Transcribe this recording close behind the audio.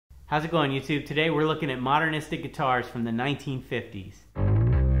How's it going, YouTube? Today we're looking at modernistic guitars from the 1950s.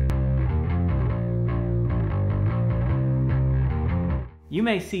 You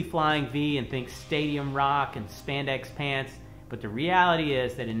may see Flying V and think stadium rock and spandex pants, but the reality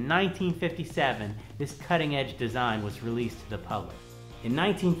is that in 1957, this cutting-edge design was released to the public. In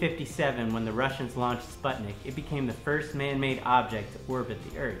 1957, when the Russians launched Sputnik, it became the first man-made object to orbit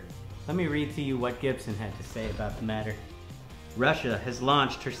the Earth. Let me read to you what Gibson had to say about the matter. Russia has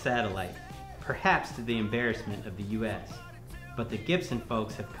launched her satellite, perhaps to the embarrassment of the US. But the Gibson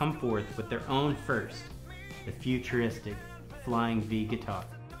folks have come forth with their own first, the futuristic Flying V guitar.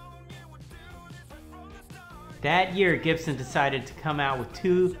 That year, Gibson decided to come out with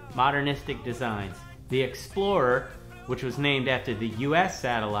two modernistic designs. The Explorer, which was named after the US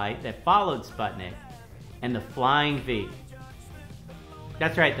satellite that followed Sputnik, and the Flying V.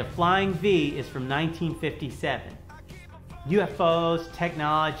 That's right, the Flying V is from 1957. UFOs,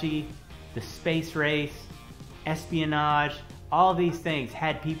 technology, the space race, espionage, all these things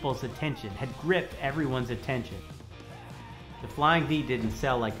had people's attention, had gripped everyone's attention. The Flying V didn't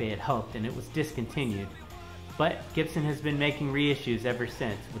sell like they had hoped and it was discontinued, but Gibson has been making reissues ever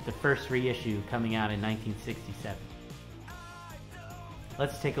since, with the first reissue coming out in 1967.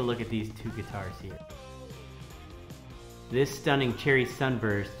 Let's take a look at these two guitars here. This stunning Cherry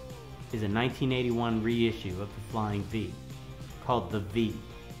Sunburst is a 1981 reissue of the Flying V, called the V.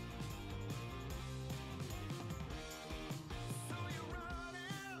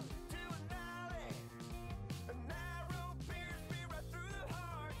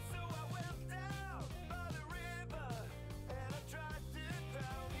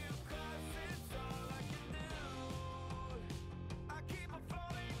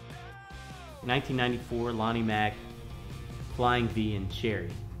 In 1994, Lonnie Mack Flying V in Cherry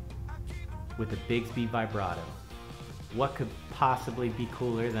with a Bigsby vibrato. What could possibly be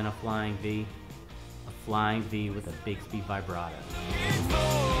cooler than a Flying V? A Flying V with a Bigsby vibrato.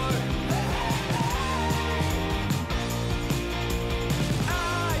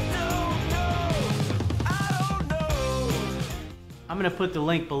 I'm going to put the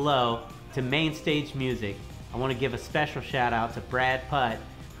link below to Main Stage Music. I want to give a special shout out to Brad Putt,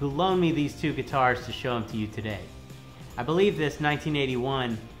 who loaned me these two guitars to show them to you today. I believe this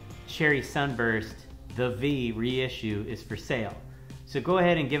 1981 Cherry Sunburst, the V reissue, is for sale. So go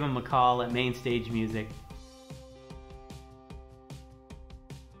ahead and give them a call at Main Stage Music.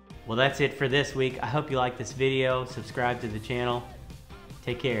 Well, that's it for this week. I hope you liked this video. Subscribe to the channel.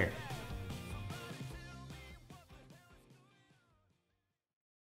 Take care.